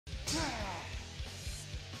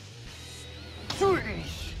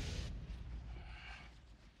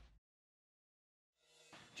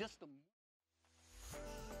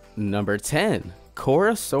Number 10.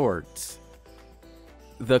 Kora Swords.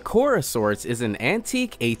 The Kora Swords is an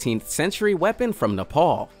antique 18th century weapon from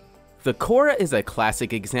Nepal. The Kora is a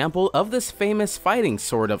classic example of this famous fighting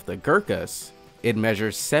sword of the Gurkhas. It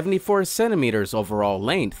measures 74 centimeters overall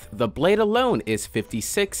length. The blade alone is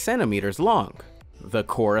 56 centimeters long. The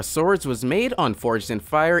Kora Swords was made on Forged in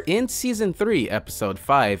Fire in Season 3, Episode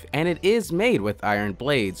 5, and it is made with iron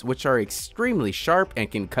blades, which are extremely sharp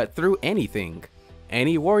and can cut through anything.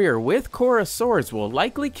 Any warrior with Kora Swords will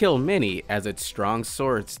likely kill many, as its strong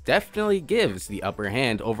swords definitely gives the upper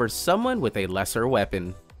hand over someone with a lesser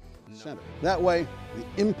weapon. Center. That way,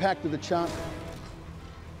 the impact of the chop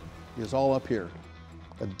is all up here.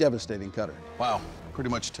 A devastating cutter. Wow, pretty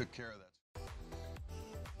much took care of that.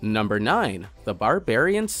 Number 9. The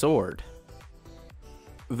Barbarian Sword.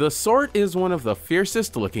 The sword is one of the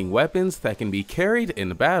fiercest looking weapons that can be carried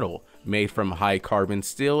in battle, made from high carbon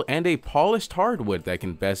steel and a polished hardwood that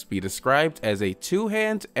can best be described as a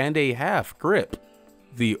 2-hand and a half grip.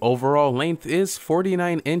 The overall length is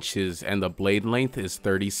 49 inches and the blade length is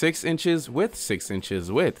 36 inches with 6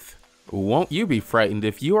 inches width. Won't you be frightened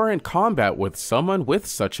if you are in combat with someone with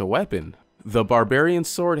such a weapon? The Barbarian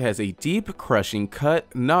Sword has a deep, crushing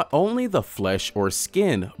cut, not only the flesh or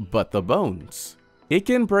skin, but the bones. It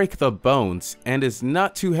can break the bones and is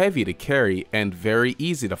not too heavy to carry and very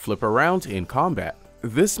easy to flip around in combat.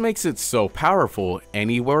 This makes it so powerful,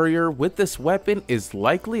 any warrior with this weapon is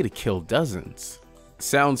likely to kill dozens.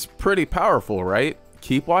 Sounds pretty powerful, right?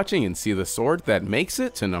 Keep watching and see the sword that makes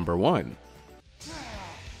it to number 1.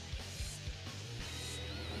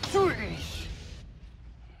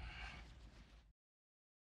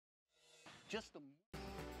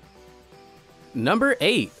 Number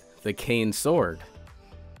 8. The Cane Sword.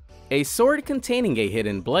 A sword containing a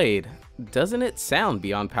hidden blade. Doesn't it sound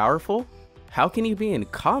beyond powerful? How can you be in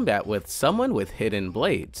combat with someone with hidden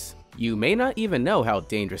blades? You may not even know how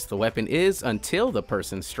dangerous the weapon is until the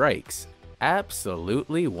person strikes.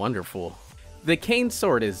 Absolutely wonderful. The cane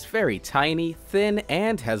sword is very tiny, thin,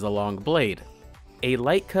 and has a long blade. A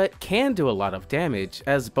light cut can do a lot of damage,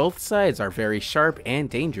 as both sides are very sharp and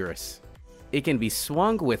dangerous. It can be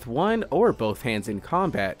swung with one or both hands in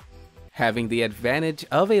combat. Having the advantage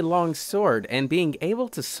of a long sword and being able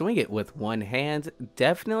to swing it with one hand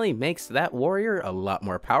definitely makes that warrior a lot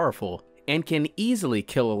more powerful, and can easily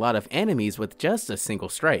kill a lot of enemies with just a single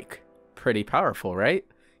strike. Pretty powerful, right?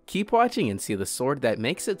 Keep watching and see the sword that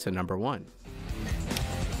makes it to number 1.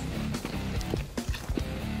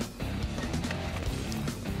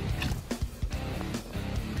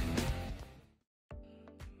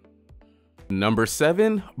 Number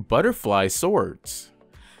 7. Butterfly Swords.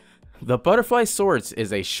 The Butterfly Swords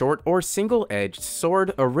is a short or single-edged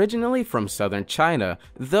sword originally from southern China,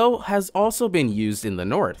 though has also been used in the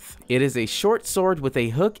north. It is a short sword with a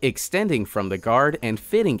hook extending from the guard and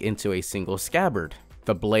fitting into a single scabbard.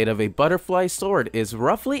 The blade of a butterfly sword is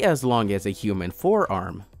roughly as long as a human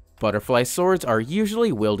forearm. Butterfly swords are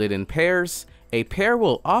usually wielded in pairs. A pair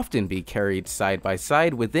will often be carried side by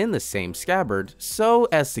side within the same scabbard, so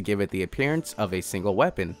as to give it the appearance of a single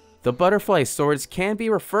weapon. The butterfly swords can be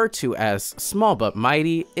referred to as small but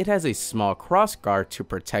mighty. It has a small crossguard to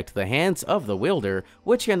protect the hands of the wielder,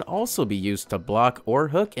 which can also be used to block or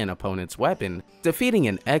hook an opponent's weapon. Defeating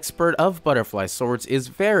an expert of butterfly swords is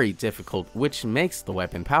very difficult, which makes the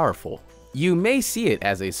weapon powerful. You may see it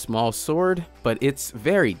as a small sword, but it's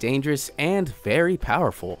very dangerous and very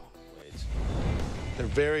powerful. They're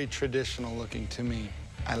very traditional looking to me.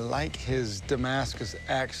 I like his Damascus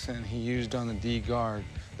accent he used on the D-guard.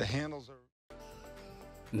 The handles are...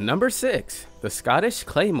 Number 6. The Scottish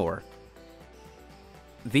Claymore.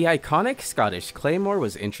 The iconic Scottish Claymore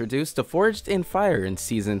was introduced to Forged in Fire in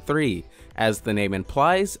Season 3. As the name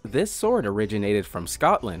implies, this sword originated from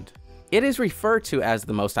Scotland. It is referred to as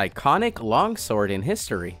the most iconic longsword in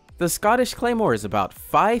history. The Scottish Claymore is about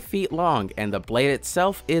 5 feet long and the blade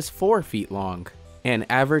itself is 4 feet long. An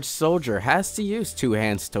average soldier has to use 2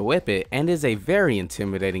 hands to whip it and is a very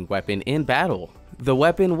intimidating weapon in battle. The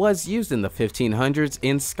weapon was used in the 1500s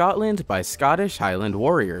in Scotland by Scottish Highland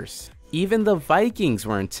warriors. Even the Vikings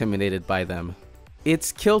were intimidated by them.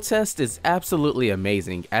 Its kill test is absolutely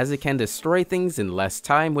amazing, as it can destroy things in less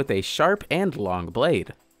time with a sharp and long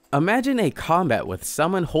blade. Imagine a combat with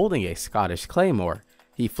someone holding a Scottish Claymore.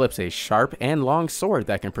 He flips a sharp and long sword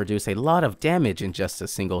that can produce a lot of damage in just a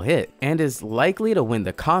single hit, and is likely to win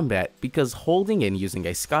the combat because holding and using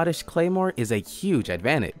a Scottish Claymore is a huge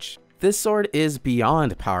advantage. This sword is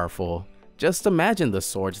beyond powerful. Just imagine the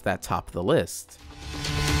swords that top the list.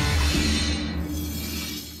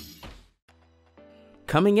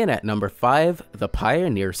 Coming in at number 5, the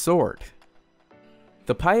Pioneer Sword.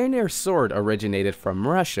 The Pioneer Sword originated from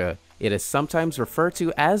Russia. It is sometimes referred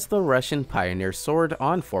to as the Russian Pioneer Sword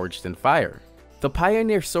on Forged in Fire. The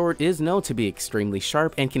Pioneer Sword is known to be extremely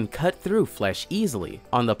sharp and can cut through flesh easily.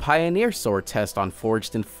 On the Pioneer Sword test on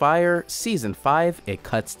Forged in Fire Season 5, it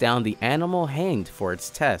cuts down the animal hanged for its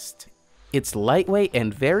test. It's lightweight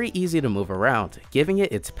and very easy to move around, giving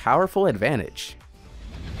it its powerful advantage.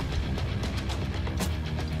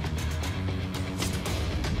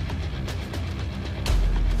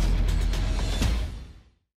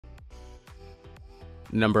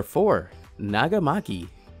 Number 4. Nagamaki.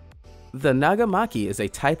 The Nagamaki is a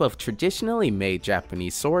type of traditionally made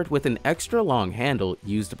Japanese sword with an extra long handle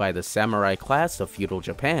used by the samurai class of feudal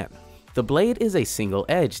Japan. The blade is a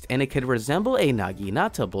single-edged and it could resemble a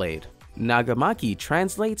naginata blade. Nagamaki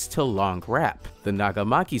translates to long wrap. The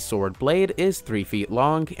Nagamaki sword blade is 3 feet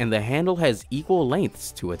long and the handle has equal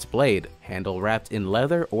lengths to its blade, handle wrapped in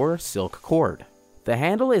leather or silk cord. The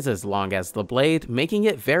handle is as long as the blade, making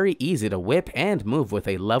it very easy to whip and move with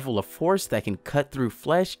a level of force that can cut through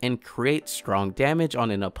flesh and create strong damage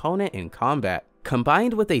on an opponent in combat.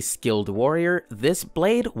 Combined with a skilled warrior, this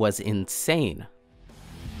blade was insane.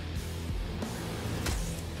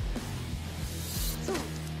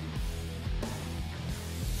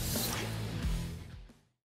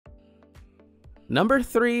 Number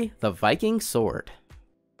 3, the Viking Sword.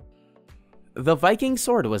 The Viking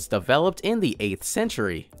sword was developed in the 8th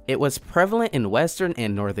century. It was prevalent in Western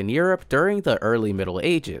and Northern Europe during the early Middle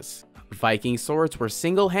Ages. Viking swords were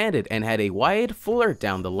single-handed and had a wide fuller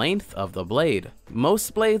down the length of the blade.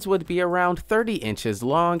 Most blades would be around 30 inches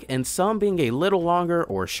long and some being a little longer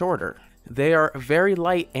or shorter. They are very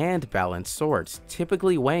light and balanced swords,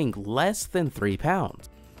 typically weighing less than 3 pounds.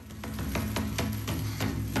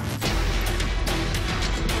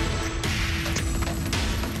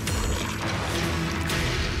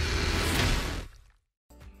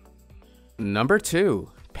 Number 2.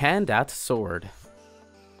 Pandat Sword.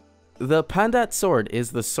 The Pandat Sword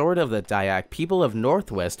is the sword of the Dayak people of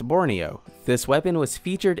northwest Borneo. This weapon was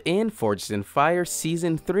featured in Forged in Fire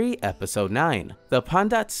Season 3, Episode 9. The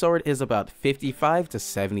Pandat Sword is about 55 to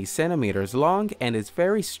 70 centimeters long and is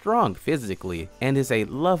very strong physically, and is a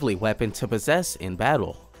lovely weapon to possess in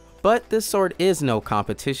battle. But this sword is no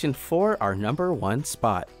competition for our number 1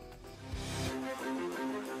 spot.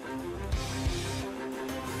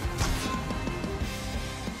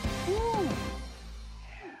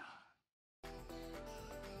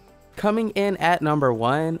 Coming in at number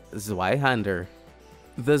 1, Zweihander.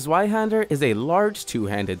 The Zweihander is a large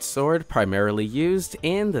two-handed sword primarily used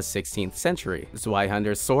in the 16th century.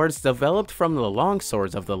 Zweihander swords developed from the long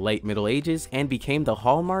swords of the late Middle Ages and became the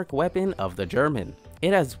hallmark weapon of the German.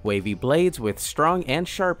 It has wavy blades with strong and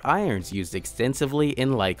sharp irons used extensively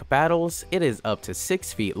in like battles. It is up to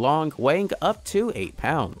 6 feet long, weighing up to 8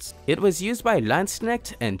 pounds. It was used by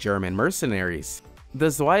Landsknecht and German mercenaries. The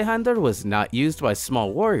Zweihander was not used by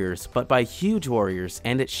small warriors, but by huge warriors,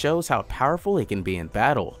 and it shows how powerful it can be in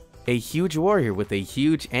battle. A huge warrior with a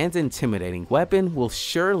huge and intimidating weapon will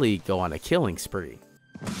surely go on a killing spree.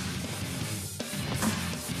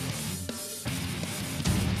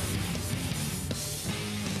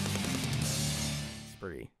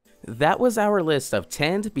 That was our list of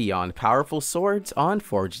 10 beyond powerful swords on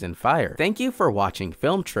Forged in Fire. Thank you for watching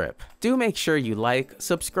Film Trip. Do make sure you like,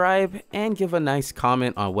 subscribe, and give a nice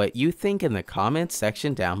comment on what you think in the comments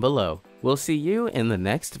section down below. We'll see you in the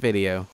next video.